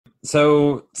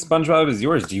So SpongeBob is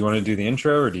yours. Do you want to do the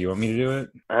intro or do you want me to do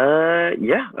it?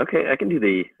 Yeah, okay, I can do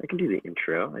the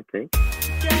intro, I think.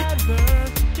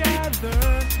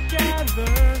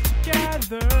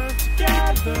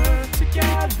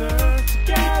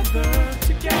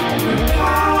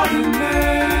 Poddin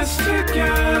this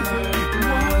together.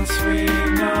 Once we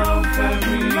know that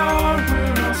we are,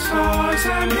 we're all stars,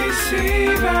 and we see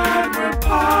that we're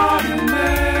podding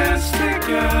this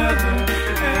together.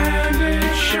 And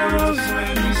it shows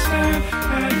when we stand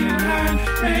hand in hand,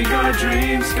 make our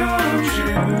dreams come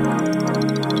true.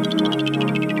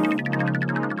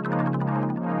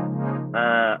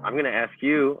 I'm gonna ask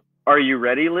you, are you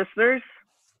ready, listeners?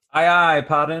 Aye, aye,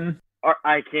 Poddin.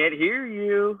 I can't hear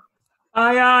you.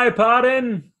 Aye, aye,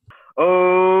 Poddin.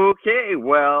 Okay,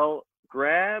 well,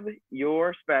 grab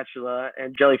your spatula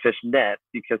and jellyfish net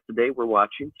because today we're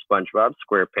watching SpongeBob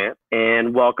SquarePants.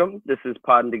 And welcome, this is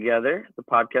Poddin Together, the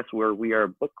podcast where we are a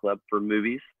book club for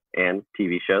movies and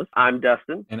TV shows. I'm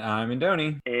Dustin. And I'm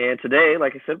Indoni. And today,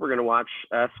 like I said, we're going to watch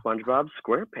SpongeBob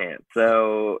SquarePants.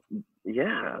 So,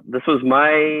 yeah, this was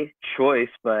my choice,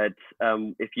 but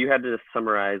if you had to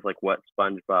summarize like what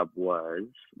SpongeBob was,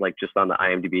 like just on the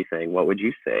IMDb thing, what would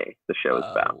you say the show is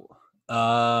about?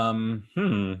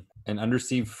 An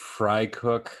undersea fry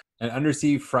cook. An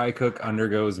undersea fry cook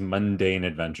undergoes mundane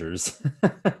adventures.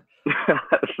 That's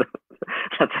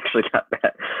actually not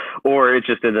bad. Or it's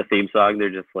just in the theme song. They're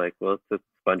just like, well, it's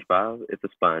a SpongeBob. It's a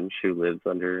sponge who lives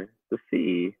under the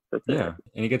sea. That's it. And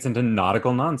he gets into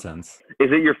nautical nonsense.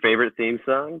 Is it your favorite theme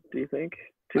song, do you think?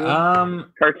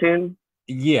 Cartoon?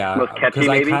 Yeah, Most catchy, because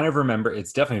I maybe? kind of remember,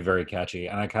 it's definitely very catchy.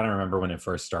 And I kind of remember when it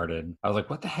first started, I was like,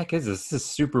 what the heck is this? This is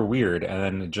super weird. And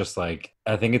then it just like,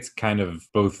 I think it's kind of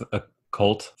both a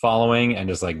cult following and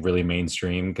just like really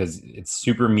mainstream because it's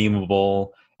super memeable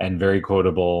and very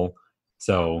quotable.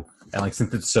 So, and like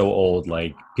since it's so old,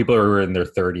 like people who are in their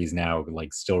 30s now,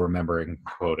 like still remember and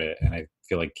quote it. And I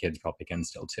feel like kids probably can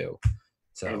still too.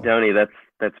 So, And Donnie, that's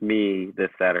me this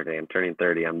Saturday. I'm turning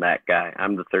 30. I'm that guy.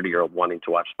 I'm the 30-year-old wanting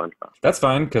to watch SpongeBob. that's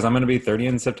fine because I'm going to be 30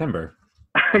 in September.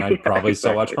 And I'd Yeah, probably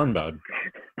still watch exactly. SpongeBob.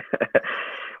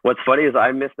 What's funny is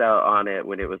I missed out on it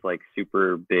when it was like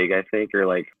super big, I think, or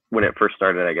like when it first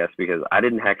started, I guess, because I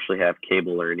didn't actually have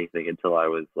cable or anything until I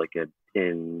was like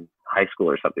in high school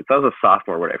or something. So I was a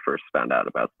sophomore when I first found out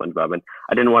about SpongeBob, and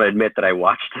I didn't want to admit that I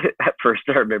watched it at first.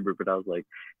 I remember, but I was like,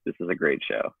 this is a great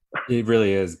show. It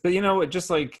really is. But you know,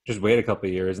 just wait a couple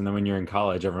of years. And then when you're in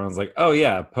college, everyone's like, oh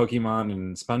yeah, Pokemon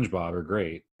and SpongeBob are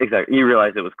great. Exactly. You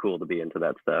realize it was cool to be into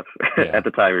that stuff. Yeah. At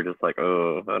the time, you're just like,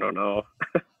 oh, I don't know.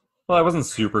 Well, I wasn't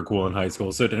super cool in high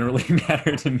school, so it didn't really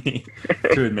matter to me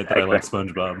to admit that I like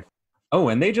SpongeBob. Oh,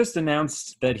 and they just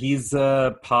announced that he's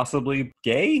possibly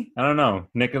gay? I don't know.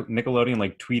 Nickelodeon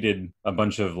like tweeted a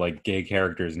bunch of like gay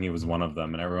characters and he was one of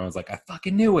them. And everyone was like, I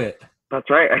fucking knew it. That's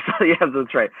right. I saw. Yeah,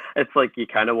 that's right. It's like you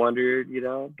kind of wondered,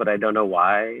 but I don't know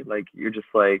why. Like you're just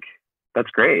like,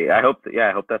 that's great. I hope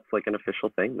that's like an official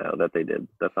thing though that they did.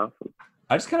 That's awesome.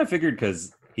 I just kind of figured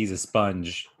because he's a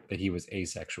sponge that he was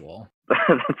asexual.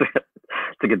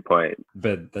 That's a good point.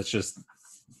 But that's just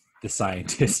the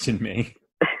scientist in me.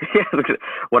 Yeah,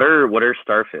 what are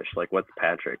starfish? Like, what's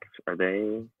Patrick? Are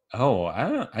they? Oh,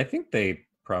 I think they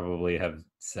probably have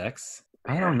sex.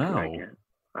 I don't know.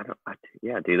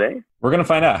 Yeah, do they? We're gonna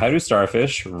find out. How do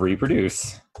starfish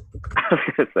reproduce? I was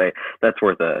gonna say that's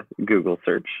worth a Google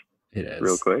search. It is.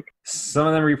 Real quick. Some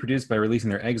of them reproduce by releasing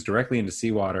their eggs directly into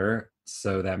seawater,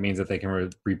 so that means that they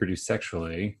can reproduce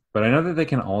sexually. But I know that they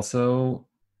can also.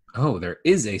 Oh, there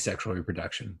is asexual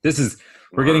reproduction.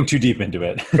 We're getting too deep into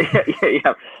it.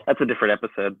 yeah. That's a different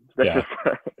episode. That's just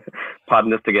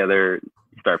Podding This Together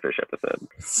starfish episode.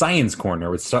 Science Corner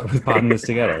with Podding This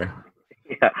Together.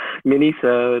 Yeah,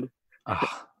 mini-sode.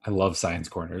 Oh, I love Science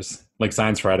Corners. Like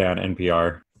Science Friday on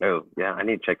NPR. Oh, yeah, I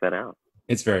need to check that out.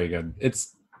 It's very good.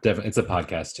 It's a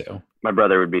podcast too. My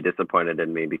brother would be disappointed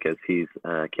in me because he's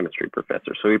a chemistry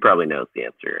professor, so he probably knows the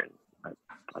answer. And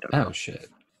I don't know. Oh, shit.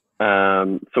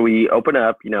 So we open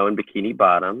up, in Bikini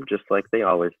Bottom, just like they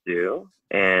always do.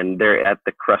 And they're at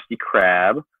the Krusty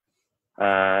Krab.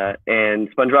 And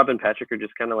SpongeBob and Patrick are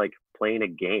just kind of like playing a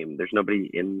game. There's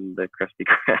nobody in the Krusty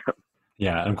Krab.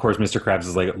 Yeah, and of course, Mr. Krabs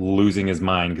is like losing his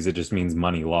mind because it just means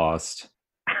money lost.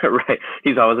 Right.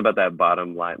 He's always about that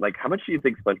bottom line. Like, how much do you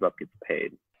think SpongeBob gets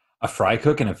paid? A fry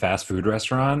cook in a fast food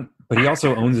restaurant, but he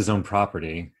also owns his own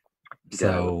property.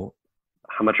 So...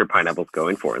 How much are pineapples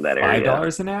going for in that area?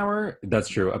 $5 an hour? That's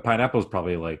true. A pineapple is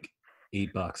probably like $8.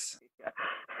 Yeah.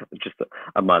 Just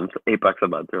a month, $8 a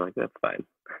month. They're like, that's fine.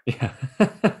 Yeah.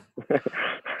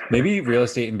 Maybe real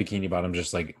estate in Bikini Bottom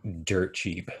just like dirt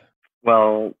cheap.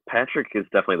 Well, Patrick is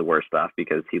definitely the worst off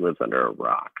because he lives under a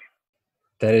rock.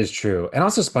 That is true. And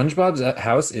also, SpongeBob's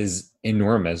house is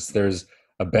enormous. There's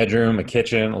a bedroom, a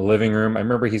kitchen, a living room. I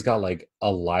remember he's got like a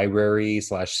library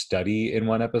slash study in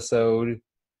one episode.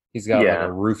 He's got like a Yeah.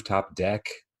 rooftop deck.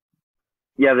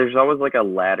 Yeah, there's always like a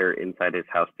ladder inside his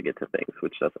house to get to things,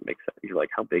 which doesn't make sense. You're like,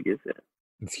 how big is it?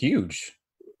 It's huge.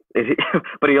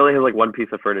 But he only has like one piece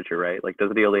of furniture, right? Like,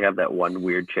 doesn't he only have that one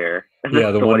weird chair? And Yeah,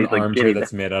 that's the the one he's like armchair getting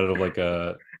that's made out of like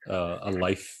a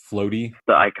life floaty.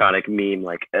 the iconic meme,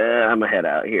 like, I'm gonna head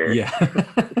out here. Yeah.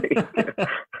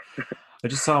 I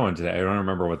just saw one today. I don't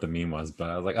remember what the meme was, but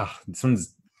I was like, oh,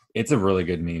 it's a really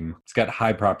good meme. It's got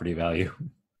high property value.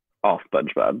 All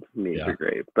SpongeBob memes Yeah. are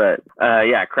great. But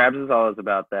yeah, Krabs is always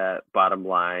about that bottom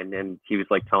line. And he was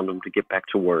like telling him to get back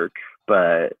to work.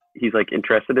 But he's like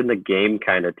interested in the game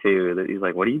kind of too. That he's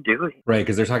like, what are you doing? Right,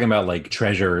 because they're talking about like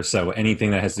treasure. So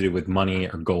anything that has to do with money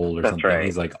or gold or That's something, right.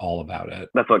 he's like all about it.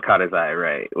 That's what caught his eye,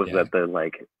 right? Was Yeah. that the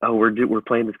like, oh, we're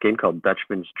playing this game called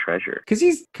Dutchman's Treasure. Because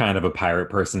he's kind of a pirate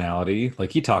personality.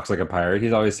 Like he talks like a pirate.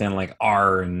 He's always saying like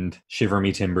 "R" and "shiver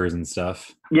me timbers" and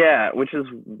stuff. Yeah, which is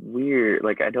weird.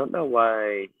 Like, I don't know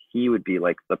why he would be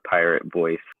like the pirate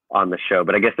voice on the show,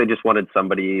 but I guess they just wanted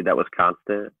somebody that was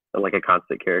constant, like a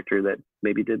constant character that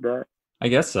maybe did that. I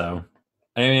guess so.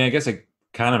 I mean, I guess it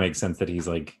kind of makes sense that he's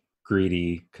like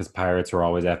greedy because pirates were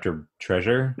always after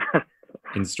treasure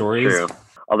in stories. True.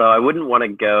 Although I wouldn't want to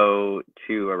go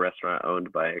to a restaurant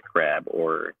owned by a crab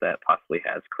or that possibly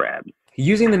has crabs.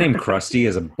 Using the name Krusty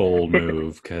is a bold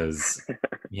move because,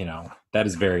 you know, that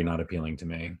is very not appealing to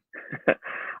me.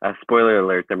 Spoiler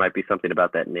alert, there might be something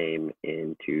about that name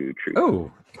into truth.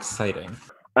 Oh, exciting.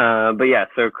 But yeah,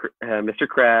 so Mr.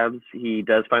 Krabs, he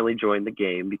does finally join the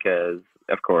game because,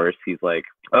 of course, he's like,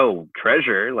 oh,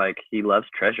 treasure, like he loves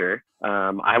treasure.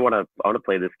 I want to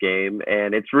play this game,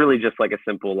 and it's really just like a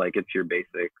simple, like it's your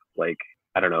basic, like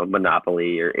I don't know,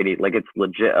 Monopoly or any, like it's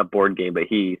legit a board game, but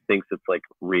he thinks it's like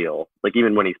real. Like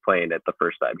even when he's playing it the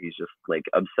first time, he's just like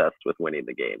obsessed with winning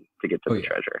the game to get to the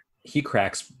treasure. He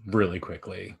cracks really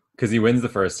quickly because he wins the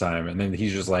first time, and then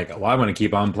he's just like, well, I want to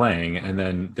keep on playing, and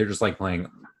then they're just like playing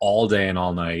all day and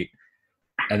all night.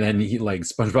 And then he like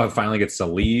SpongeBob finally gets to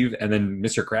leave, and then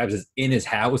Mr. Krabs is in his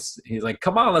house. He's like,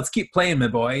 "Come on, let's keep playing, my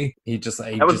boy."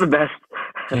 That was the best.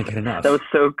 Can't get enough. That was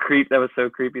so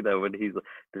creepy though when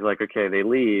they're like, okay, they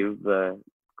leave the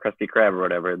Krusty Krab or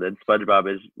whatever. Then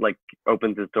SpongeBob is like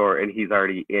opens his door and he's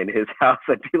already in his house.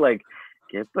 I'd be like,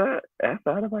 get the F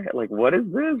out of my head. Like, what is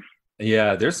this?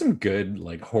 Yeah, there's some good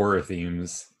like horror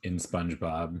themes in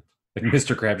SpongeBob. Like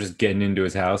Mr. Krabs just getting into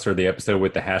his house, or the episode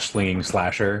with the hash slinging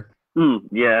slasher.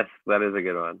 Yes, that is a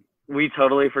good one. We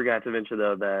totally forgot to mention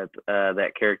though that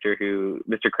that character who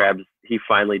Mr. Krabs, he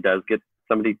finally does get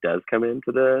somebody does come into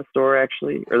the store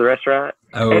actually or the restaurant,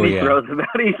 and he throws him out.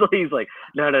 He's like,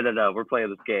 no, we're playing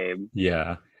this game.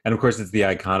 Yeah, and of course it's the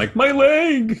iconic "my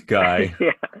leg" guy.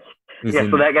 Yeah.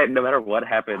 So that guy, no matter what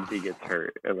happens, he gets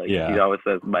hurt. And like he always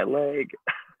says, "My leg."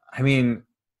 I mean,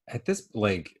 at this,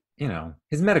 like, you know,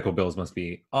 his medical bills must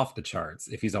be off the charts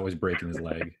if he's always breaking his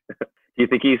leg. Do you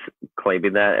think he's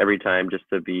claiming that every time just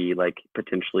to be like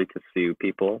potentially to sue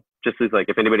people? Just as like,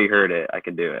 if anybody heard it, I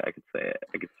can do it. I could say it.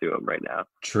 I could sue him right now.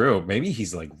 True. Maybe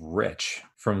he's like rich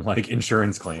from like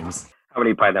insurance claims. How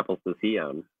many pineapples does he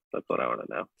own? That's what I want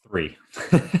to know. 3.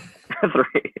 3.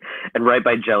 And right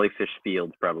by Jellyfish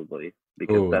Fields, probably,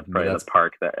 because that's probably the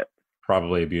park that.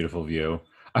 Probably a beautiful view.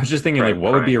 I was just thinking, like,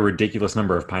 what would be a ridiculous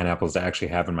number of pineapples to actually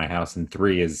have in my house? And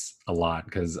 3 is a lot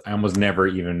because I almost never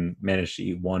even manage to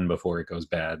eat one before it goes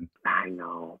bad. I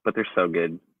know, but they're so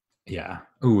good. Yeah.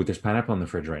 Ooh, there's pineapple in the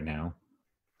fridge right now.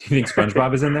 Do you think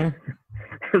SpongeBob is in there?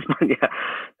 Yeah,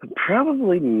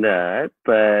 probably not.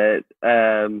 But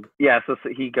yeah, so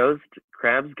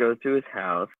Krabs goes to his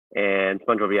house, and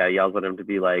SpongeBob, yells at him to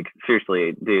be like,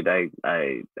 seriously, dude,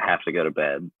 I have to go to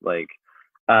bed. Like,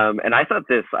 and I thought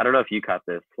this, I don't know if you caught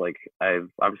this, like I've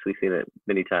obviously seen it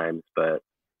many times, but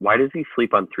why does he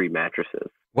sleep on 3 mattresses?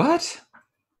 What?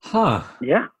 Huh.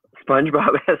 Yeah.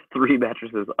 SpongeBob has 3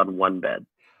 mattresses on one bed.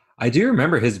 I do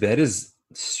remember his bed is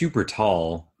super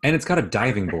tall and it's got a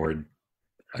diving board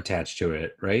attached to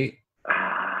it, right?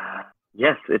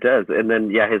 Yes, it does. And then,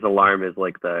 his alarm is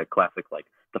like the classic, like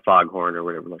the foghorn or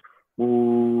whatever, like,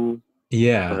 ooh.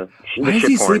 Yeah. Why does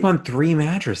he sleep on 3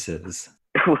 mattresses?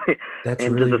 That's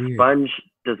and really weird.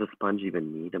 Does a sponge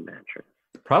even need a mattress?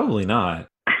 Probably not.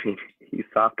 I mean, he's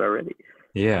soft already.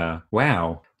 Yeah.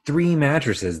 Wow. 3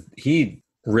 mattresses. He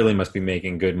really must be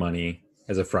making good money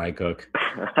as a fry cook.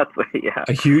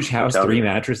 A huge house, 3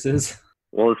 mattresses.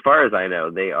 Well, as far as I know,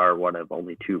 they are one of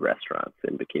only 2 restaurants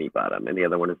in Bikini Bottom, and the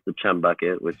other one is the Chum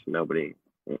Bucket, which nobody.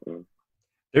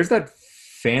 There's that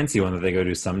fancy one that they go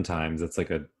to sometimes. It's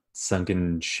like a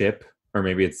sunken ship, or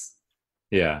maybe it's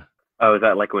yeah. Oh, is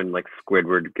that like when like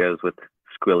Squidward goes with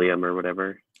Squilliam or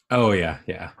whatever? Oh yeah,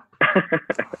 yeah.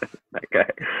 That guy.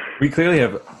 We clearly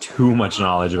have too much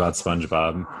knowledge about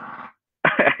SpongeBob.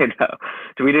 I know.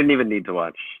 We didn't even need to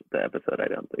watch the episode, I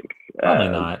don't think. Probably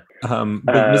not.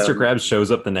 But Mr. Krabs shows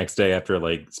up the next day after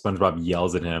like SpongeBob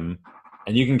yells at him,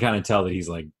 and you can kind of tell that he's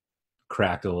like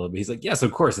cracked a little bit. He's like, "Yes,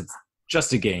 of course, it's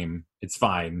just a game. It's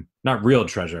fine, not real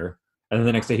treasure." And then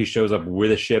the next day he shows up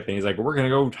with a ship, and he's like, "We're gonna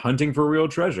go hunting for real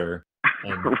treasure."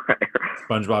 And Right.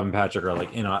 SpongeBob and Patrick are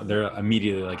like, they're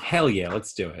immediately like, "Hell yeah,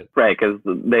 let's do it." Right, because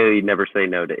they never say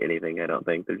no to anything, I don't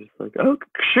think. They're just like, oh,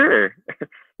 sure.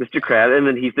 Mr. Krabs. And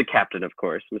then he's the captain, of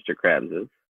course. Mr. Krabs is.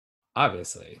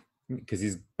 Obviously, because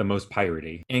he's the most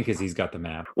piratey, and because he's got the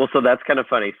map. Well, so that's kind of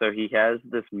funny. So he has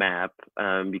this map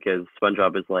because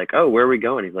SpongeBob is like, oh, where are we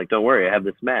going? He's like, don't worry, I have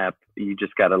this map. You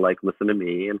just got to like listen to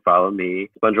me and follow me.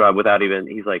 SpongeBob, without even,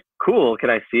 he's like, cool, can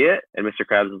I see it? And Mr.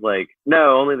 Krabs is like,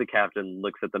 no, only the captain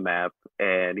looks at the map.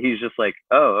 And he's just like,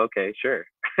 oh, okay, sure.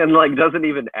 And like doesn't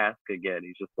even ask again.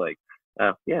 He's just like,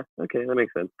 oh, yeah, okay, that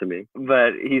makes sense to me.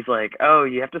 But he's like, oh,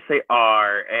 you have to say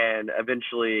R. And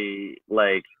eventually,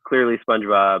 like, clearly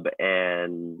SpongeBob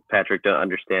and Patrick don't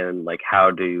understand, like,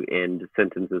 how to end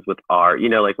sentences with R. You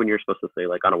know, like when you're supposed to say,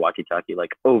 like, on a walkie-talkie,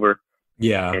 like, over.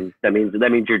 Yeah. And that means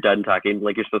you're done talking.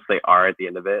 Like, you're supposed to say R at the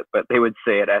end of it. But they would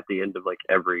say it at the end of, like,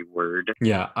 every word.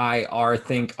 Yeah. I, R,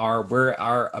 think, R, we're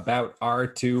R, about R,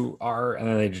 to R. And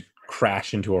then they just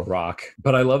crash into a rock.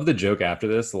 But I love the joke after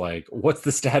this, like, what's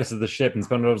the status of the ship? And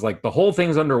SpongeBob's like, the whole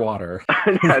thing's underwater.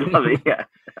 I love it, yeah.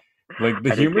 Like,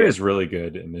 the humor is really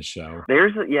good in this show.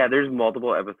 There's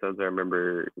multiple episodes I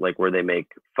remember, like, where they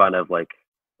make fun of, like,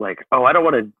 oh, I don't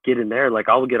want to get in there, like,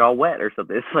 I'll get all wet or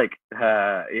something. It's like,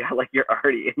 yeah, like, you're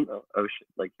already in the ocean.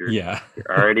 Like, you're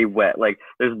already wet. Like,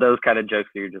 there's those kind of jokes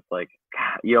where you're just like,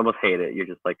 God, you almost hate it. You're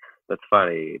just like, that's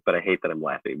funny, but I hate that I'm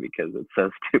laughing because it's so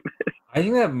stupid. I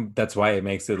think that's why it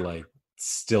makes it, like,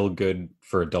 still good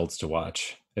for adults to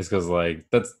watch. Is because, like,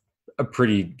 that's a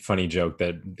pretty funny joke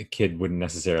that the kid wouldn't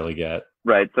necessarily get.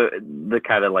 Right. So the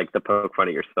kind of like the poke fun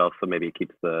at yourself. So maybe it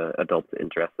keeps the adults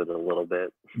interested a little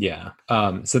bit. Yeah.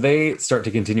 So they start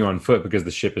to continue on foot because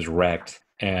the ship is wrecked.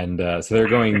 And so they're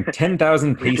going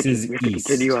 10,000 paces east.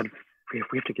 We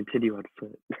have to continue on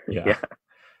foot. Yeah.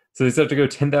 So they start to go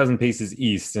 10,000 paces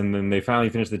east. And then they finally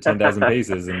finish the 10,000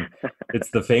 paces. And it's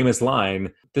the famous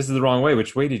line, "This is the wrong way.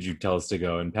 Which way did you tell us to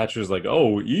go?" And Patrick's like,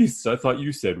 "Oh, east. I thought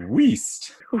you said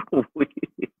west."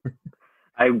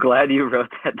 I'm glad you wrote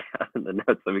that down in the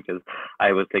notes because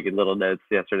I was taking little notes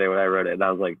yesterday when I wrote it, and I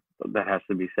was like, that has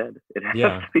to be said. It has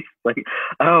to be like,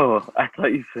 oh, I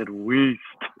thought you said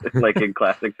west, like in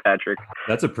classic Patrick.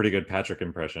 That's a pretty good Patrick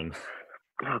impression.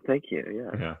 Oh, thank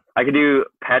you. Yeah. I could do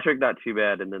Patrick not too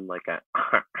bad, and then like a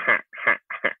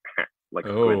like a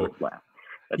Squidward laugh.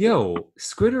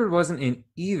 Squidward wasn't in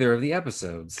either of the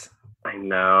episodes. I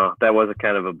know. That was a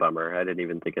kind of a bummer. I didn't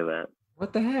even think of that.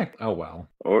 What the heck? Oh, well.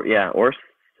 Or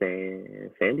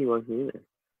Sandy wasn't either.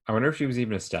 I wonder if she was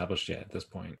even established yet at this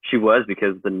point. She was,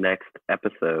 because the next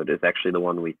episode is actually the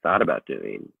one we thought about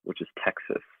doing, which is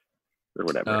Texas or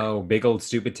whatever. Oh, big old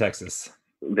stupid Texas.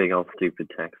 Big old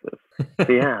stupid Texas.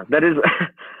 So yeah, that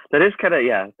is kind of,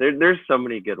 yeah. There's so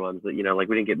many good ones that, you know, like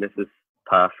we didn't get Mrs.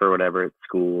 Puff or whatever at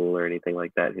school or anything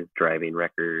like that. His driving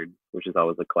record, which is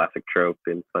always a classic trope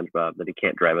in SpongeBob, that he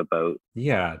can't drive a boat.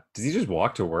 Yeah. Does he just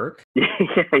walk to work?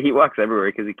 Yeah, he walks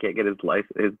everywhere because he can't get his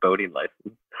boating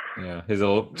license. Yeah, his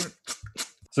little.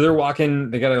 So they're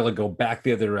walking. They gotta like go back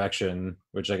the other direction,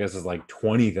 which I guess is like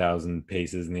 20,000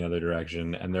 paces in the other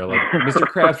direction. And they're like, "Mr.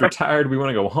 Krabs, we're tired. We want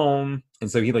to go home." And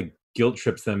so he like guilt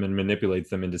trips them and manipulates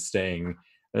them into staying.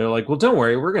 And they're like, "Well, don't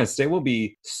worry, we're gonna stay. We'll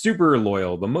be super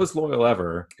loyal, the most loyal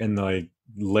ever." And like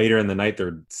later in the night,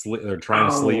 they're trying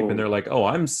to sleep, and they're like, "Oh,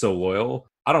 I'm so loyal.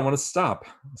 I don't want to stop.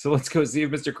 So let's go see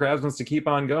if Mr. Krabs wants to keep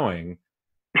on going."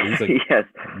 And he's like, yes.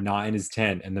 Not in his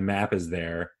tent, and the map is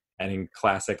there. And in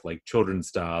classic like children's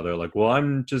style, they're like, "Well,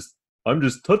 I'm just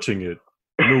touching it.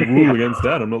 No rule against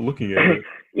that. I'm not looking at it."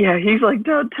 Yeah, he's like,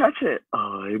 "Don't touch it."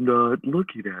 "I'm not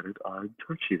looking at it. I'm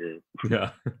touching it."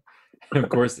 Yeah. And of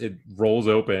course, it rolls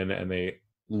open, and they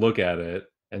look at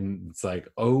it, and it's like,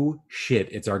 "Oh shit!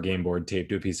 It's our game board taped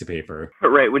to a piece of paper."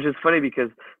 Right, which is funny because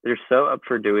they're so up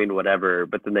for doing whatever,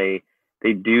 but then they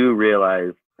do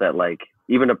realize that like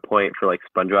even a point for like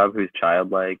SpongeBob, who's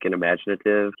childlike and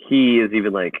imaginative, he is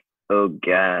even like, oh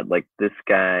God, like this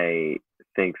guy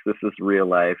thinks this is real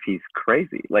life. He's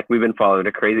crazy. Like we've been following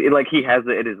a crazy, like he has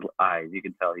it in his eyes. You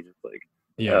can tell he's just like,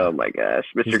 oh my gosh,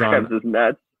 Mr. Krabs is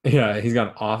nuts. Yeah, he's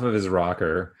gone off of his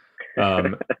rocker.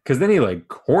 Because then he like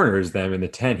corners them in the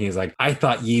tent. He's like, I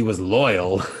thought ye was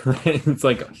loyal. It's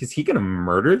like, is he gonna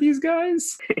murder these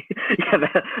guys? Yeah,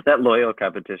 that loyal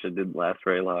competition didn't last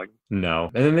very long. No.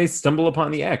 And then they stumble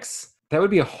upon the X. That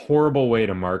would be a horrible way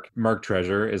to mark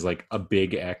treasure, is like a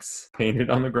big X painted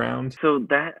on the ground. So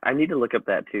that I need to look up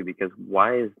that too, because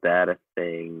why is that a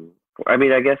thing? I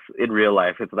mean, I guess in real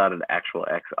life it's not an actual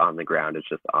X on the ground; it's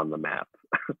just on the map.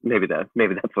 maybe that's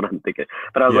what I'm thinking.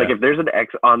 But I was like, if there's an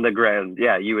X on the ground,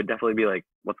 yeah, you would definitely be like,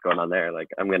 "What's going on there?" Like,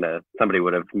 somebody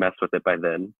would have messed with it by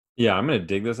then. Yeah, I'm gonna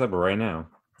dig this up right now.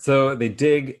 So they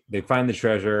dig, they find the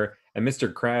treasure, and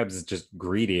Mr. Krabs is just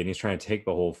greedy, and he's trying to take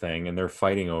the whole thing, and they're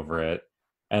fighting over it.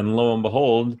 And lo and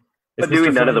behold, it's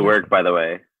doing none of the work, by the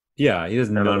way. Yeah, he does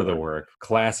none of the work.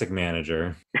 Classic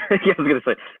manager. Yeah, I was gonna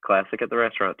say classic at the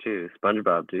restaurant too.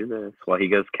 SpongeBob do this while he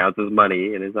counts his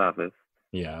money in his office.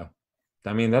 Yeah,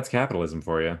 I mean that's capitalism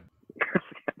for you.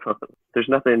 There's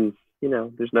nothing,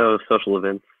 there's no social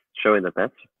events showing that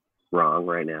that's wrong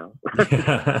right now.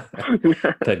 Yeah.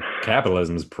 That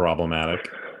capitalism is problematic.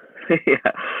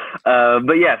 Yeah,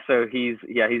 but yeah, so he's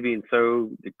being so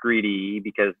greedy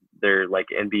because they're like,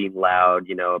 and being loud,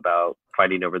 about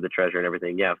fighting over the treasure and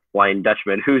everything. Yeah, Flying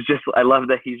Dutchman, who's just, I love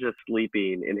that he's just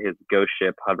sleeping in his ghost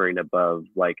ship hovering above.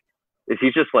 Like, is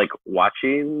he just like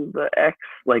watching the X,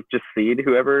 like just seeing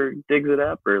whoever digs it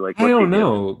up, or like? I don't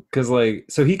know, because like,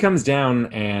 so he comes down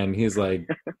and he's like,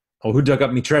 "Oh, who dug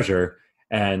up me treasure?"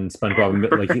 And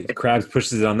SpongeBob, like, Krabs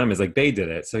pushes it on them. Is like, they did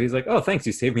it. So he's like, "Oh, thanks,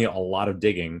 you saved me a lot of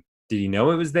digging." Did he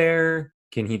know it was there?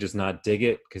 Can he just not dig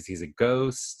it because he's a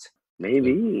ghost?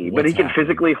 Maybe, like, but he can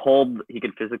physically hold. He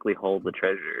can physically hold the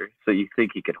treasure. So you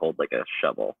think he could hold like a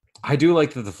shovel? I do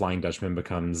like that the Flying Dutchman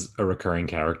becomes a recurring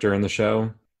character in the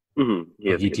show.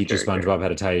 Mm-hmm. He teaches SpongeBob how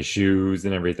to tie his shoes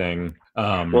and everything.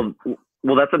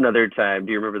 Well, that's another time.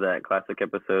 Do you remember that classic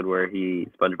episode where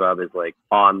SpongeBob is like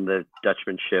on the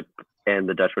Dutchman ship, and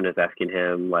the Dutchman is asking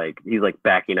him, like, he's like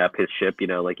backing up his ship,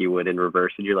 like you would in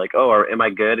reverse, and you're like, "Oh, am I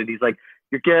good?" And he's like,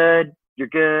 "You're good. You're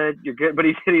good. You're good." But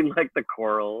he's hitting like the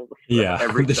coral. Yeah,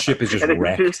 the ship is just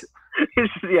wrecked. He's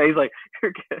like,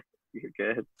 "You're good. You're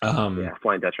good." Yeah,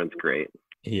 Flying Dutchman's great.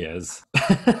 He is.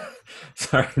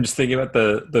 Sorry, I'm just thinking about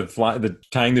the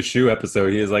tying the shoe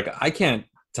episode. He is like, "I can't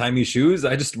tie me shoes.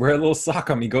 I just wear a little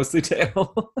sock on me ghostly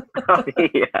tail." Oh,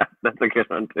 yeah, that's a good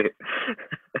one too.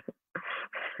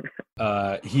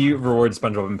 He rewards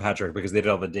SpongeBob and Patrick because they did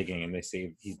all the digging and they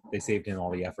saved him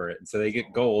all the effort. And so they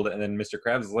get gold, and then Mr.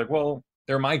 Krabs is like, "Well,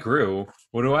 they're my crew.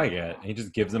 What do I get?" And he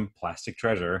just gives them plastic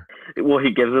treasure. Well, he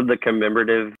gives them the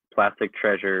commemorative plastic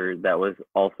treasure that was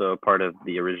also a part of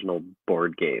the original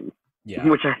board game. Yeah,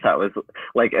 which I thought was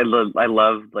like, I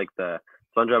love like the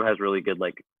SpongeBob has really good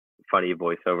like funny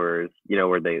voiceovers,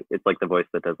 where it's like the voice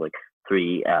that does like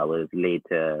 3 hours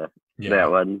later, that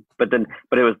one. But it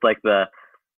was like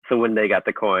so when they got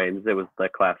the coins, it was the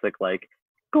classic like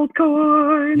gold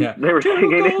coin. Yeah, they were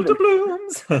singing gold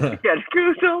doubloons. Yeah,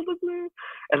 gold doubloons.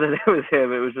 And then it was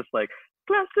him. It was just like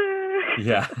classic.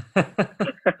 Yeah.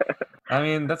 I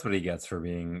mean, that's what he gets for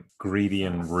being greedy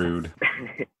and rude.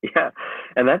 Yeah,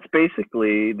 and that's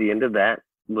basically the end of that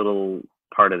little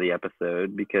part of the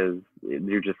episode, because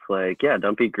you're just like, yeah,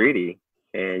 don't be greedy,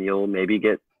 and you'll maybe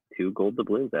get 2 gold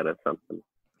doubloons out of something.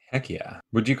 Heck yeah.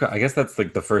 I guess that's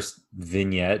like the first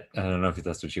vignette. I don't know if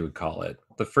that's what you would call it.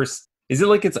 Is it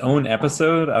like its own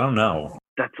episode? I don't know.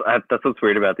 That's what's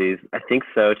weird about these. I think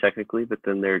so, technically, but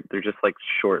then they're just like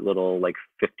short little like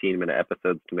 15-minute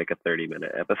episodes to make a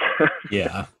 30-minute episode.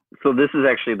 Yeah. So this is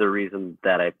actually the reason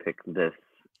that I picked this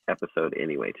episode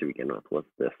anyway to begin with, was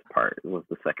the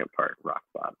second part, Rock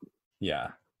Bottom. Yeah.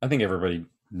 I think everybody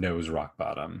knows Rock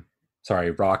Bottom.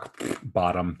 Sorry, Rock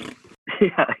Bottom.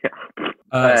 Yeah.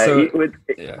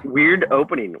 Weird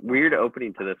opening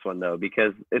to this one though,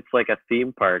 because it's like a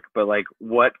theme park, but like,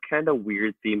 what kind of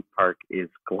weird theme park is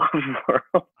Glove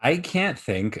World? I can't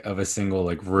think of a single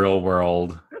like real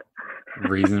world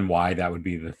reason why that would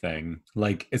be the thing.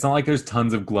 Like, it's not like there's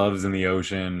tons of gloves in the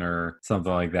ocean or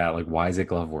something like that. Like, why is it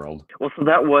Glove World? Well, so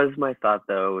that was my thought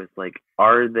though, is like,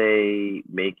 are they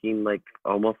making like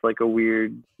almost like a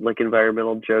weird like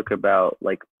environmental joke about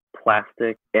like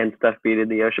plastic and stuff being in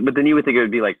the ocean? But then you would think it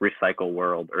would be like Recycle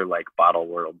World or like Bottle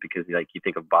World, because like you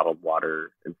think of bottled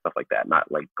water and stuff like that, not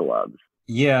like gloves.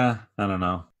 Yeah, I don't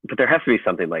know. But there has to be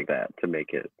something like that to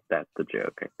make it that's the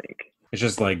joke, I think. It's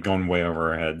just like going way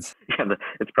over our heads. Yeah,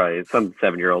 it's probably some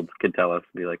 7-year-olds could tell us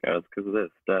and be like, "Oh, it's because of this."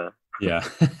 Duh.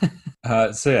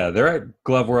 Yeah. So yeah, they're at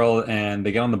Glove World and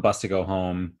they get on the bus to go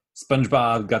home.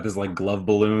 SpongeBob got this like glove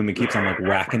balloon that keeps on like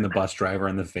whacking the bus driver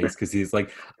in the face because he's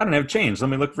like, "I don't have change. Let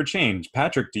me look for change."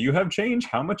 "Patrick, do you have change?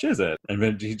 How much is it?" And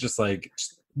then he just like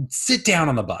sit down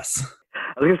on the bus.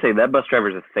 I was going to say, that bus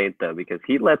driver's a saint, though, because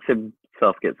he lets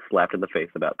himself get slapped in the face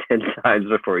about 10 times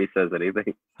before he says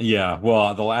anything. Yeah,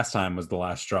 well, the last time was the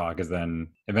last straw, because then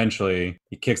eventually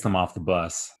he kicks them off the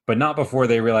bus, but not before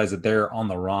they realize that they're on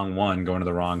the wrong one, going to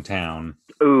the wrong town.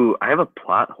 Ooh, I have a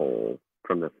plot hole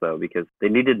from this, though, because they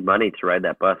needed money to ride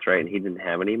that bus, right? And he didn't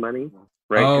have any money,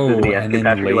 right? Oh, and then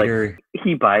Patrick, later...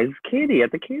 he buys candy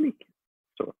at the candy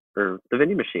store, or the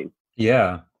vending machine.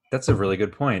 Yeah, that's a really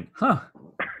good point. Huh.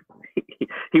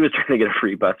 He was trying to get a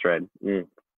free bus ride.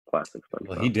 Classic SpongeBob.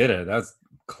 Well, he did it. That's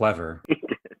clever. He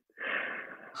did.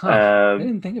 Huh. I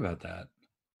didn't think about that.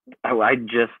 I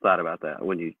just thought about that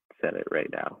when you said it right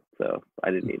now, so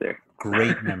I didn't either.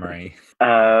 Great memory.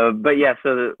 But yeah,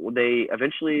 so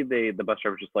the bus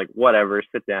driver's just like, whatever,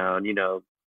 sit down. You know,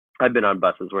 I've been on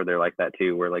buses where they're like that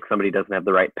too, where like somebody doesn't have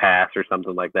the right pass or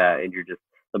something like that, and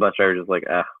the bus driver's just like,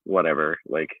 whatever,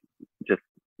 like just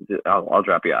I'll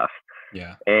drop you off.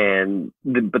 Yeah.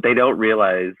 But they don't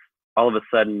realize all of a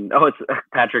sudden, it's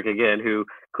Patrick again, who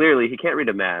clearly he can't read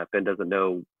a map and doesn't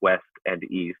know west and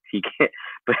east. He can't,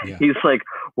 but he's like,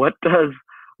 what does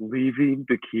leaving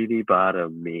Bikini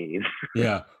Bottom mean?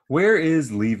 Yeah. Where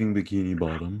is leaving Bikini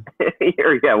Bottom?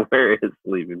 Where is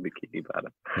leaving Bikini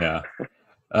Bottom?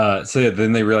 Yeah. So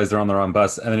then they realize they're on the wrong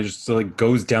bus, and then it just like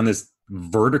goes down this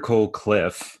vertical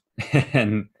cliff,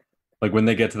 and like when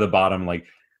they get to the bottom, like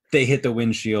they hit the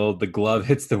windshield, the glove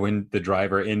hits the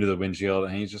driver into the windshield,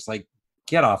 and he's just like,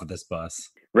 get off of this bus.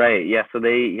 Right. Yeah. So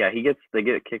they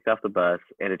get kicked off the bus,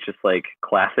 and it's just like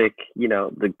classic,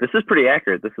 this is pretty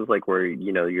accurate. This is like where,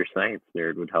 your science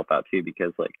nerd would help out too,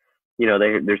 because like,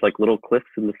 there's like little cliffs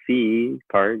in the sea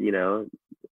part,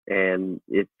 and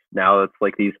it's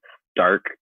like these dark,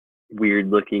 weird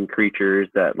looking creatures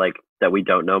that we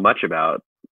don't know much about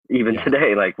even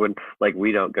today. Like when, like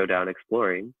we don't go down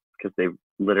exploring because they're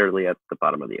literally at the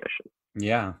bottom of the ocean.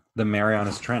 Yeah, the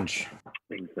Marianas Trench.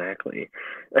 Exactly.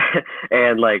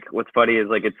 And like what's funny is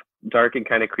like it's dark and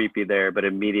kind of creepy there, but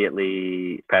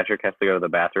immediately Patrick has to go to the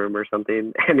bathroom or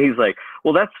something, and he's like,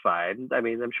 well, that's fine. I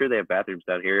mean, I'm sure they have bathrooms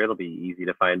down here, it'll be easy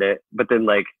to find it. But then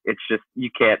like it's just, you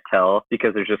can't tell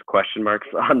because there's just question marks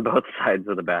on both sides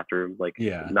of the bathroom, like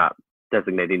not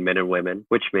designating men and women,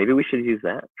 which maybe we should use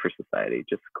that for society,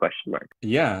 just question mark.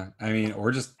 Yeah, I mean,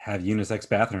 or just have unisex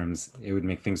bathrooms. It would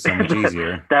make things so much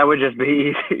easier. That would just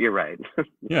be easy. You're right.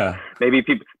 Yeah. Maybe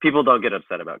people don't get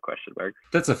upset about question marks.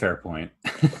 That's a fair point.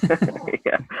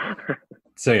 Yeah.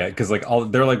 So yeah, because like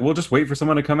they're like, we'll just wait for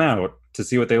someone to come out to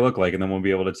see what they look like, and then we'll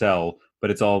be able to tell.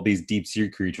 But it's all these deep sea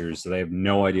creatures, so they have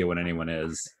no idea what anyone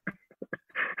is.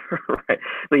 Right.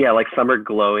 But yeah, like some are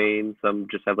glowing, some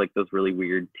just have like those really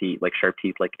weird teeth, like sharp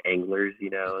teeth, like anglers,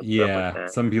 Yeah, like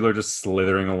some people are just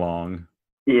slithering along.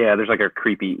 Yeah, there's like a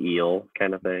creepy eel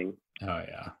kind of thing. Oh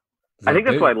yeah. I think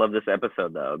that's why I love this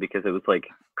episode though, because it was like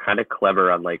kind of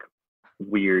clever on like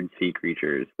weird sea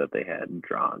creatures that they had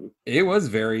drawn. It was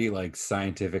very like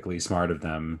scientifically smart of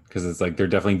them, because it's like they're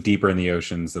definitely deeper in the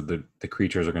ocean, so the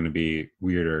creatures are going to be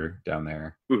weirder down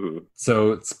there. Mm-hmm.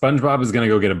 So SpongeBob is going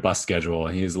to go get a bus schedule.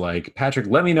 He's like, Patrick,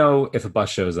 let me know if a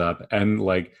bus shows up. And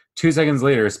like 2 seconds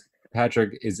later,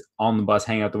 Patrick is on the bus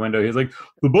hanging out the window. He's like,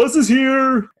 the bus is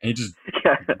here, and he just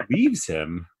leaves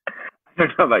him. I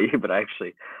don't know about you, but I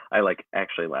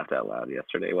actually laughed out loud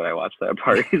yesterday when I watched that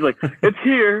part. He's like, it's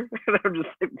here. And I'm just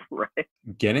like, right.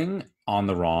 Getting on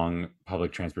the wrong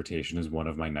public transportation is one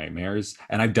of my nightmares.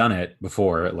 And I've done it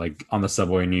before, like on the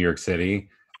subway in New York City.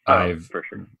 I've for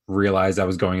sure realized I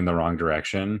was going in the wrong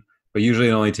direction. But usually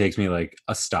it only takes me like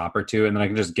a stop or two, and then I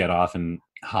can just get off and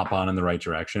hop on in the right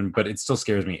direction. But it still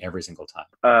scares me every single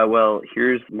time. Well,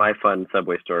 here's my fun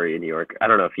subway story in New York. I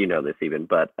don't know if you know this even,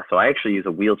 but so I actually use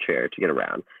a wheelchair to get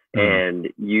around. And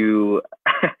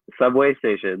subway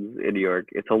stations in New York,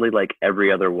 it's only like every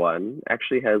other one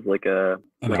actually has like an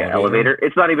elevator.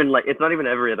 It's not even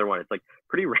every other one. It's like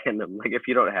pretty random. Like if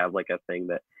you don't have like a thing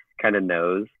that kind of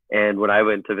knows. And when I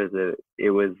went to visit,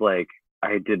 it was like,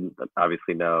 I didn't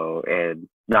obviously know and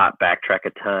not backtrack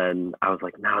a ton. I was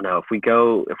like, no,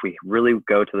 if we really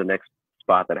go to the next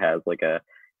spot that has like a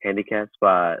handicap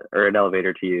spot or an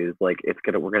elevator to use, like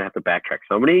we're gonna have to backtrack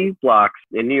so many blocks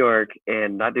in New York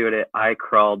and not doing it. I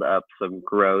crawled up some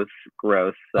gross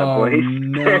subway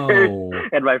stairs,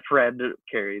 and my friend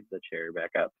carried the chair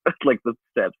back up like the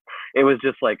steps. It was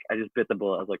just like I just bit the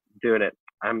bullet. I was like, doing it.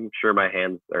 I'm sure my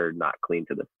hands are not clean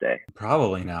to this day.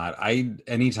 Probably not.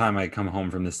 Anytime I come home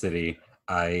from the city,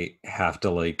 I have to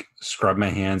like scrub my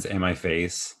hands and my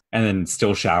face, and then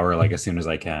still shower like as soon as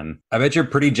I can. I bet you're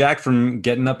pretty jacked from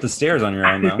getting up the stairs on your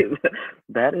own, though.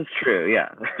 That is true, yeah.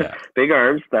 Big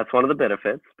arms, that's one of the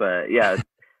benefits. But yeah,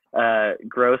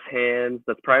 Gross hands.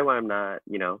 That's probably why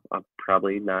I'm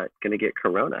probably not going to get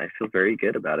corona. I feel very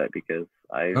good about it because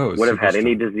I would have had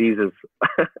any diseases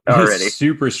already.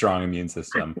 Super strong immune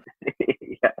system.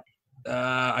 Yeah.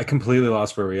 I completely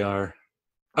lost where we are.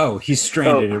 Oh, he's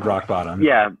stranded at rock bottom.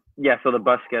 Yeah. So the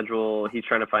bus schedule, he's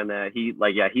trying to find that.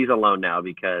 He's alone now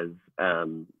because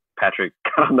Patrick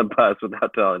got on the bus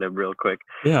without telling him real quick.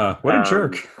 Yeah, what a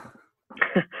jerk.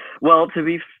 Well, to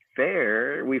be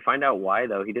fair, we find out why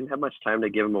though. He didn't have much time to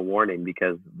give him a warning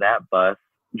because that bus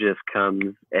just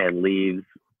comes and leaves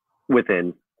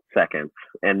within seconds,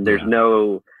 and there's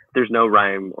no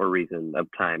rhyme or reason of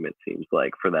time, it seems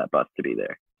like, for that bus to be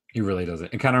there. He really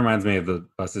doesn't. It kind of reminds me of the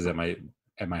buses at my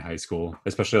high school,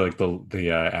 especially like the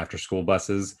after school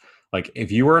buses. Like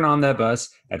if you weren't on that bus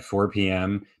at 4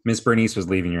 p.m., Miss Bernice was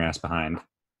leaving your ass behind.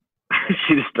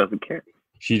 She just doesn't care.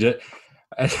 She did.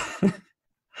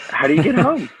 How do you get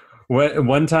home?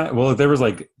 One time, well, there was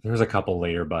a couple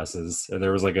later buses.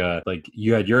 There was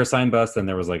you had your assigned bus, then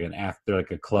there was like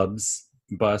a clubs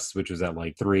bus, which was at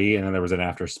like 3, and then there was an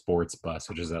after sports bus,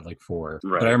 which is at like 4.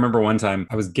 Right. But I remember one time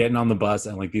I was getting on the bus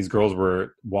and like these girls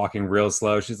were walking real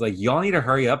slow. She's like, y'all need to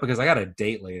hurry up because I got a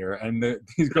date later. And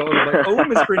these girls were like, oh,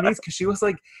 Miss Bernice, because she was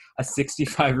like a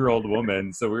 65-year-old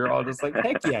woman. So we were all just like,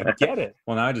 heck yeah, get it.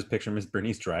 Well, now I just picture Miss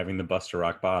Bernice driving the bus to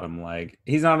rock bottom. Like,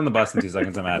 he's not on the bus in 2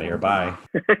 seconds. I'm out of here. Bye.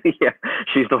 Yeah,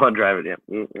 she's the one driving.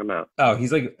 Yeah, I'm out. Oh,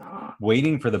 he's like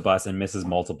waiting for the bus and misses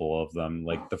multiple of them.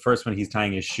 Like the first one, he's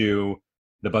tying his shoe.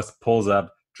 The bus pulls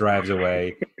up, drives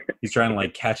away. He's trying to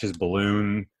like catch his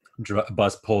balloon.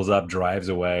 Bus pulls up, drives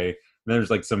away. And there's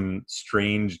like some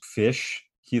strange fish.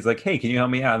 He's like, hey, can you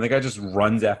help me out? And the guy just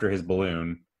runs after his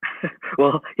balloon.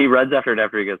 Well, he runs after it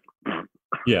after he goes.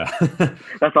 Yeah.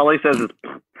 That's all he says is.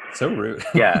 So rude.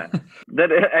 Yeah,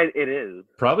 it is.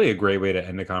 Probably a great way to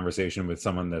end a conversation with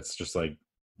someone that's just like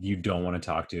you don't want to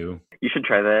talk to. You should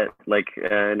try that. Like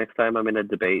next time I'm in a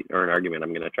debate or an argument,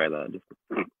 I'm going to try that. Just.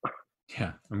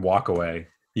 Yeah, and walk away.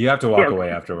 You have to walk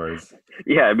away afterwards.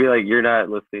 Yeah, I'd be like, you're not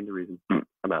listening to reason.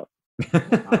 I'm out.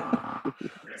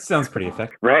 Sounds pretty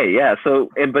effective. Right, yeah. So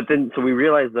we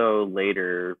realize though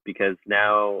later, because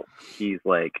now he's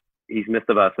missed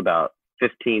the bus about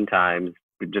 15 times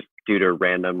just due to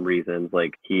random reasons.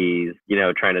 Like he's,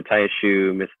 trying to tie a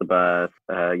shoe, miss the bus.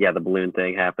 The balloon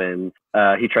thing happens.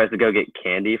 He tries to go get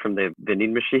candy from the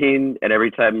vending machine, and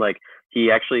every time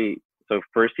so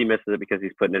first he misses it because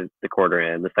he's putting the quarter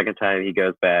in. The second time he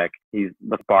goes back, the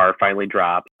bar finally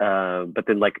drops. But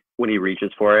then like when he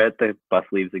reaches for it, the bus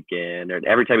leaves again. Or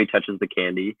every time he touches the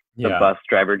candy, the bus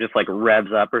driver just like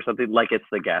revs up or something, like it's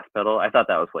the gas pedal. I thought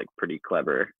that was like pretty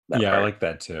clever. Yeah, I like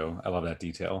that too. I love that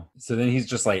detail. So then he's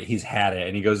just like, he's had it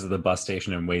and he goes to the bus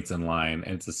station and waits in line.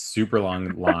 And it's a super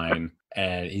long line.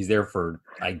 And he's there for,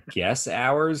 I guess,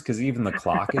 hours because even the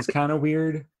clock is kind of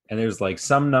weird. And there's like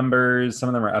some numbers, some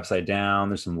of them are upside down.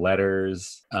 There's some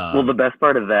letters. Well, the best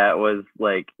part of that was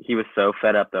like, he was so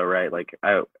fed up though, right? Like,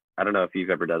 I don't know if you've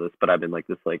ever done this, but I've been like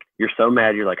this, like, you're so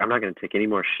mad. You're like, I'm not going to take any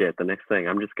more shit. The next thing,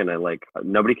 I'm just going to like,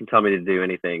 nobody can tell me to do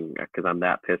anything because I'm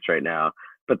that pissed right now.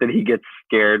 But then he gets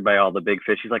scared by all the big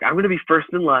fish. He's like, I'm going to be first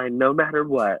in line no matter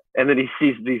what. And then he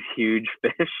sees these huge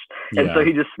fish. And so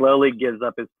he just slowly gives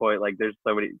up his point. Like there's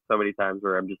so many times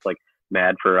where I'm just like,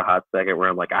 mad for a hot second where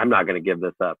I'm like, I'm not going to give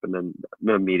this up. And then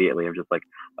immediately I'm just like,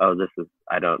 oh,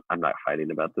 I'm not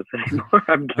fighting about this anymore.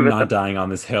 I'm not dying on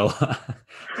this hill.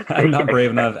 I'm not brave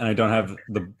enough and I don't have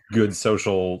the good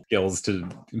social skills to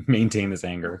maintain this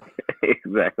anger.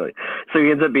 Exactly. So he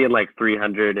ends up being like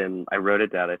 300 and I wrote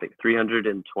it down, I think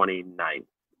 329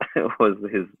 was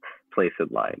his place in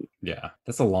line. Yeah,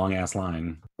 that's a long ass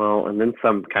line. Well, and then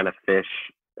some kind of fish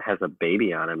has a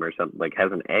baby on him or something, like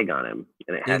has an egg on him,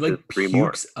 and it hatches like 3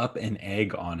 more. Pukes up an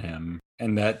egg on him,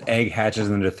 and that egg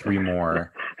hatches into 3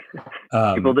 more.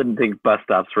 People didn't think bus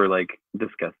stops were like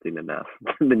disgusting enough.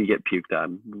 And then you get puked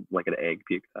on, like an egg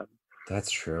puked on.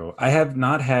 That's true. I have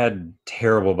not had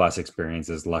terrible bus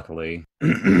experiences, luckily.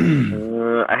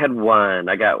 I had one.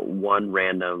 I got one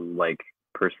random like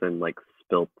person like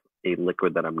spilt a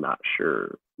liquid that I'm not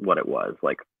sure what it was,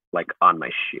 like on my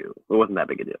shoe. It wasn't that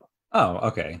big a deal. Oh,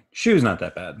 okay. Shoes not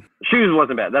that bad. Shoes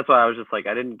wasn't bad. That's why I was just like,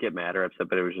 I didn't get mad or upset,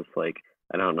 but it was just like,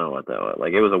 I don't know what that was.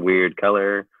 Like, it was a weird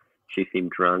color. She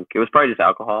seemed drunk. It was probably just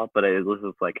alcohol, but it was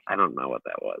just like, I don't know what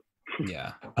that was.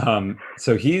 Yeah.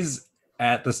 So he's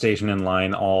at the station in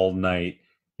line all night.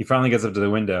 He finally gets up to the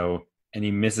window and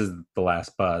he misses the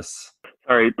last bus.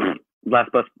 Sorry,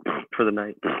 last bus for the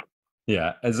night.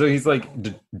 Yeah. And so he's like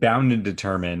bound and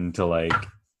determined to like,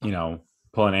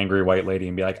 pull an angry white lady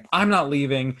and be like, I'm not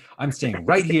leaving. I'm staying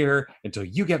right here until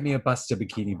you get me a bus to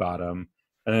Bikini Bottom.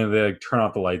 And then they like turn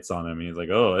off the lights on him. And he's like,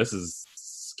 "Oh, this is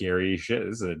scary shit.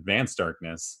 This is advanced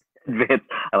darkness." Advanced.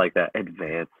 I like that.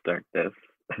 Advanced darkness.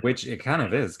 Which it kind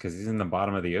of is, because he's in the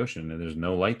bottom of the ocean and there's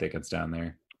no light that gets down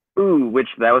there. Ooh, which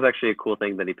that was actually a cool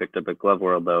thing that he picked up at Glove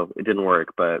World, though. It didn't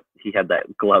work, but he had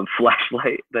that glove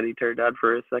flashlight that he turned on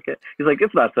for a second. He's like,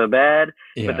 it's not so bad.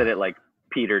 Yeah. But then it like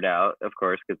petered out, of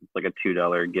course, because it's like a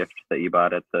 $2 gift that you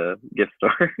bought at the gift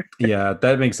store. Yeah,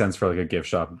 that makes sense for like a gift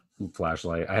shop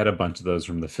flashlight. I had a bunch of those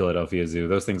from the Philadelphia Zoo.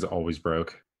 Those things always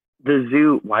broke. The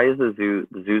zoo, why is the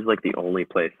zoo's like the only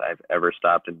place I've ever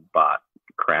stopped and bought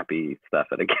crappy stuff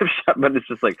at a gift shop, but it's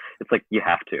just like, you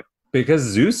have to. Because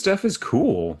zoo stuff is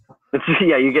cool.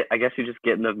 Yeah, I guess you just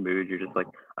get in the mood. You're just like,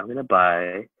 I'm gonna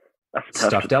buy a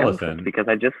Stuffed elephant because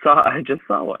I just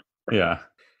saw one. Yeah.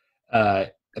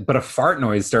 But a fart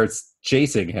noise starts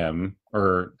chasing him,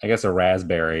 or I guess a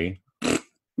raspberry.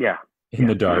 Yeah. In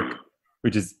the dark,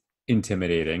 which is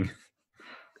intimidating.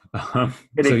 And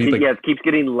it keeps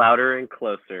getting louder and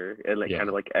closer, and kind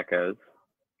of like echoes.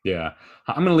 Yeah.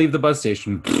 I'm gonna leave the bus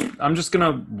station. I'm just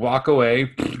gonna walk away.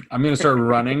 I'm gonna start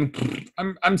running.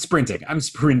 I'm sprinting.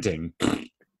 And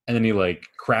then he like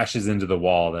crashes into the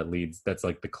wall that's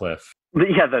like the cliff.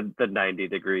 Yeah, the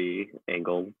 90-degree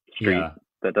angle street.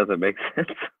 That doesn't make sense.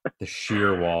 The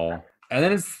sheer wall. And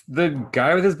then it's the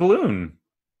guy with his balloon.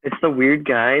 It's the weird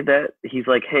guy that he's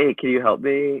like, hey, can you help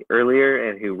me earlier?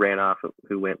 And who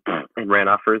went and ran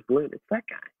off for his balloon. It's that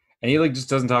guy. And he like just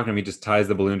doesn't talk to him. He just ties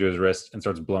the balloon to his wrist and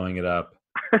starts blowing it up.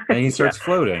 And he starts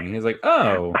floating. And he's like,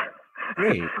 oh,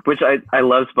 great. Which I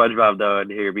love SpongeBob though in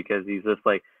here, because he's just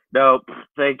like, no,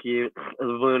 thank you. The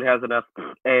balloon has enough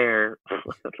air.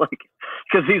 Like,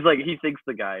 because he thinks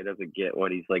the guy doesn't get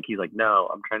what he's like. He's like, no,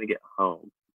 I'm trying to get home,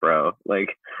 bro.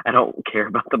 Like, I don't care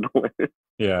about the balloon.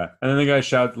 Yeah. And then the guy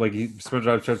shouts, like,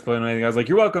 SpongeBob starts blowing away. The guy's like,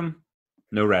 you're welcome.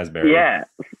 No raspberry. Yeah.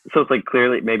 So it's like,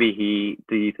 clearly, maybe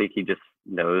do you think he just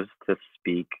knows to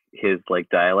speak his like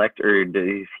dialect, or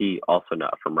is he also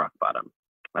not from Rock Bottom?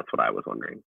 That's what I was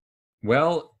wondering.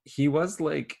 Well, he was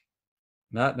like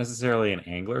not necessarily an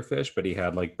anglerfish, but he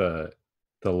had like the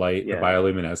light, the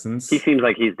bioluminescence. He seems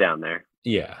like he's down there.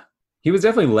 Yeah. He was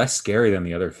definitely less scary than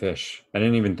the other fish. I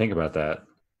didn't even think about that.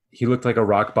 He looked like a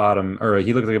rock bottom, or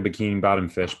he looked like a bikini bottom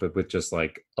fish, but with just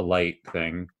like a light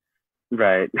thing.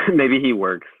 Right. Maybe he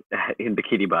works in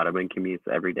Bikini Bottom and commutes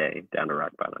every day down to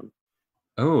Rock Bottom.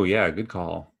 Oh, yeah. Good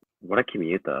call. What a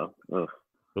commute, though. Ugh.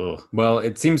 Ugh. Well,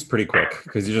 it seems pretty quick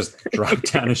because you just drop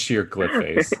down a sheer cliff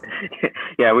face.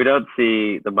 Yeah, we don't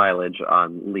see the mileage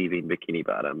on leaving Bikini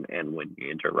Bottom and when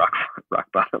you enter Rock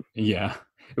Bottom. Yeah.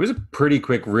 It was a pretty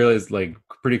quick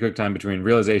time between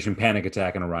realization, panic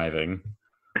attack, and arriving.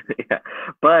 Yeah.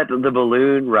 But the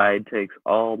balloon ride takes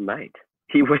all night.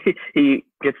 He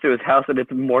gets to his house and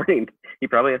it's morning. He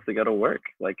probably has to go to work,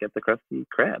 like at the Krusty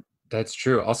Krab. That's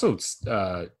true. Also,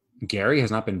 Gary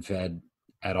has not been fed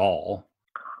at all.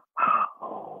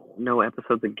 Oh, no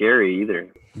episodes of Gary either.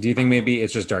 Do you think maybe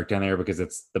it's just dark down there because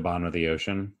it's the bottom of the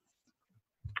ocean?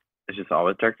 It's just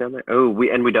always dark down there? Oh,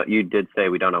 you did say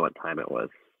we don't know what time it was.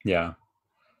 Yeah.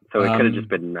 So it could have just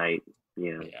been night.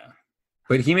 Yeah. Yeah.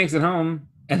 But he makes it home,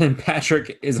 and then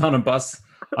Patrick is on a bus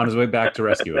on his way back to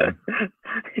rescue him.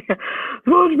 Yeah.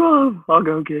 SpongeBob, I'll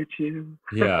go get you.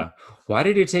 Yeah. Why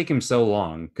did it take him so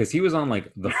long? Because he was on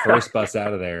like the first bus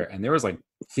out of there, and there was like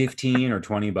 15 or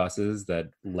 20 buses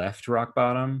that left Rock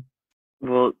Bottom.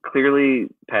 Well, clearly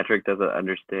Patrick doesn't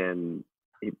understand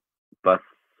buses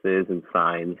and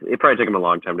signs. It probably took him a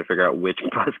long time to figure out which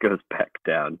bus goes back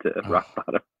down to Rock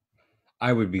Bottom.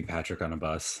 I would be Patrick on a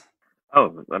bus.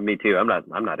 Oh, me too. I'm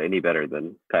not any better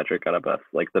than Patrick on a bus.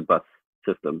 Like the bus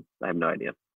system, I have no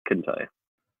idea. Couldn't tell you.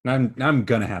 Now I'm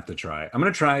gonna have to try. I'm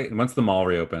gonna try once the mall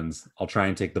reopens. I'll try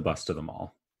and take the bus to the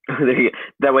mall.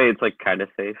 That way, it's like kind of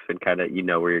safe and kind of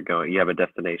where you're going. You have a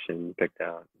destination picked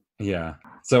out. Yeah.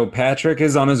 So Patrick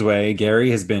is on his way.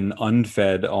 Gary has been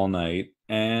unfed all night,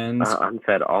 and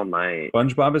unfed all night.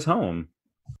 SpongeBob is home.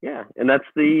 Yeah, and that's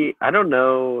I don't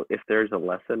know if there's a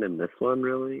lesson in this one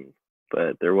really,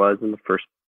 but there was in the first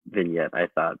vignette, I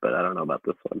thought, but I don't know about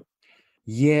this one.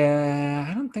 Yeah,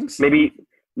 I don't think so.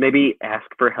 Maybe ask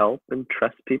for help and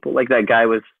trust people. Like that guy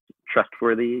was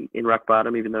trustworthy in Rock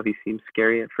Bottom, even though he seemed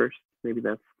scary at first. Maybe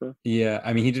that's the... Yeah,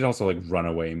 I mean, he did also like run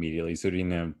away immediately, so he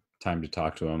didn't have time to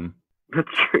talk to him. That's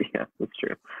true. Yeah, that's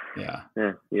true. Yeah.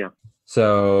 Yeah.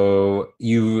 So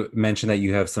you mentioned that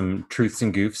you have some truths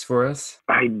and goofs for us?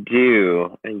 I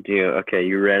do. Okay,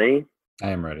 you ready? I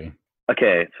am ready.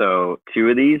 Okay, so 2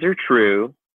 of these are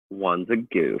true. 1's a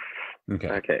goof.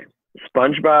 Okay.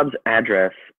 SpongeBob's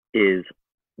address is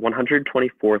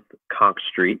 124th Conch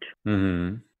Street.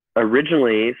 Mm-hmm.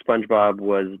 Originally, SpongeBob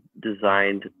was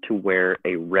designed to wear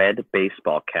a red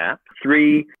baseball cap.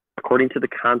 3, according to the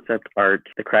concept art,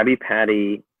 the Krabby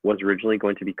Patty was originally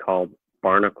going to be called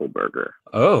Barnacle Burger.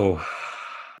 Oh,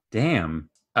 damn.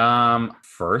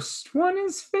 First one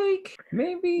is fake,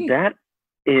 maybe? That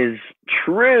is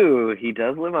true. He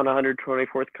does live on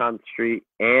 124th Con Street,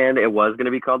 and it was going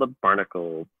to be called a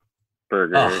Barnacle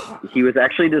Burger. Oh. He was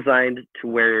actually designed to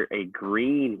wear a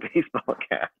green baseball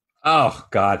cap. Oh,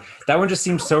 God. That one just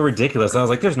seems so ridiculous. I was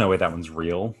like, there's no way that one's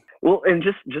real. Well, and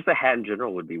just a hat in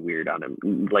general would be weird on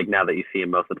him. Like, now that you see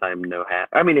him most of the time, no hat.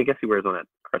 I mean, I guess he wears one at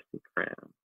Krusty Krab.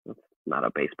 That's not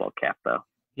a baseball cap, though.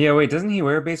 Yeah, wait, doesn't he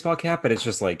wear a baseball cap? But it's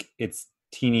just like, it's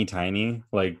teeny tiny,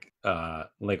 like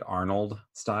Arnold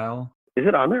style. Is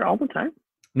it on there all the time?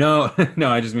 No,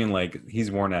 no, I just mean like he's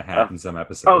worn a hat in some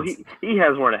episodes. Oh, he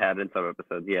has worn a hat in some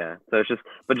episodes, yeah. So it's just,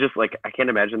 but just like, I can't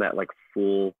imagine that like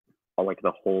full, like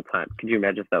the whole time. Could you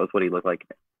imagine if that was what he looked like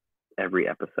every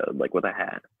episode, like with a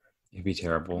hat? It'd be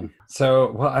terrible.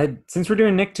 So, well, since we're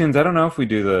doing Nicktoons, I don't know if we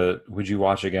do the would you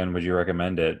watch again, would you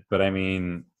recommend it? But I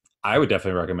mean, I would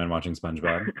definitely recommend watching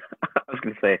SpongeBob. I was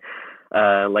going to say,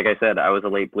 like I said, I was a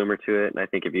late bloomer to it. And I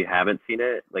think if you haven't seen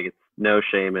it, like it's no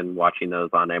shame in watching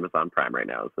those on Amazon Prime right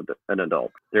now as an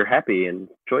adult. They're happy and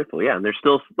joyful. Yeah. And they're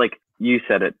still, like you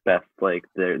said it best, like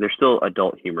there's still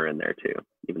adult humor in there too,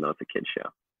 even though it's a kid's show.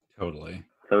 Totally.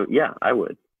 So yeah, I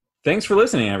would. Thanks for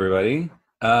listening, everybody.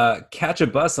 Catch a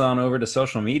bus on over to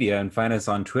social media and find us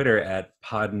on Twitter at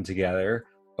PoddinTogether,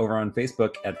 over on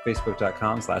Facebook at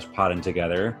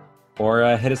facebook.com/PoddinTogether,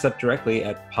 or hit us up directly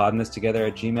at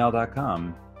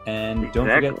PoddinThisTogether@gmail.com. And don't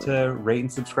forget to rate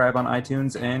and subscribe on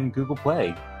iTunes and Google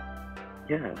Play.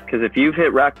 Yeah, because if you've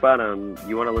hit rock bottom,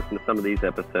 you want to listen to some of these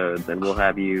episodes, and we'll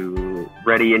have you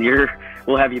ready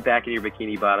we'll have you back in your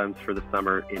bikini bottoms for the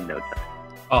summer in no time.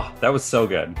 Oh, that was so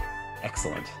good.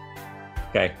 Excellent.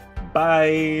 Okay,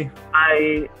 bye.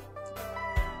 Bye.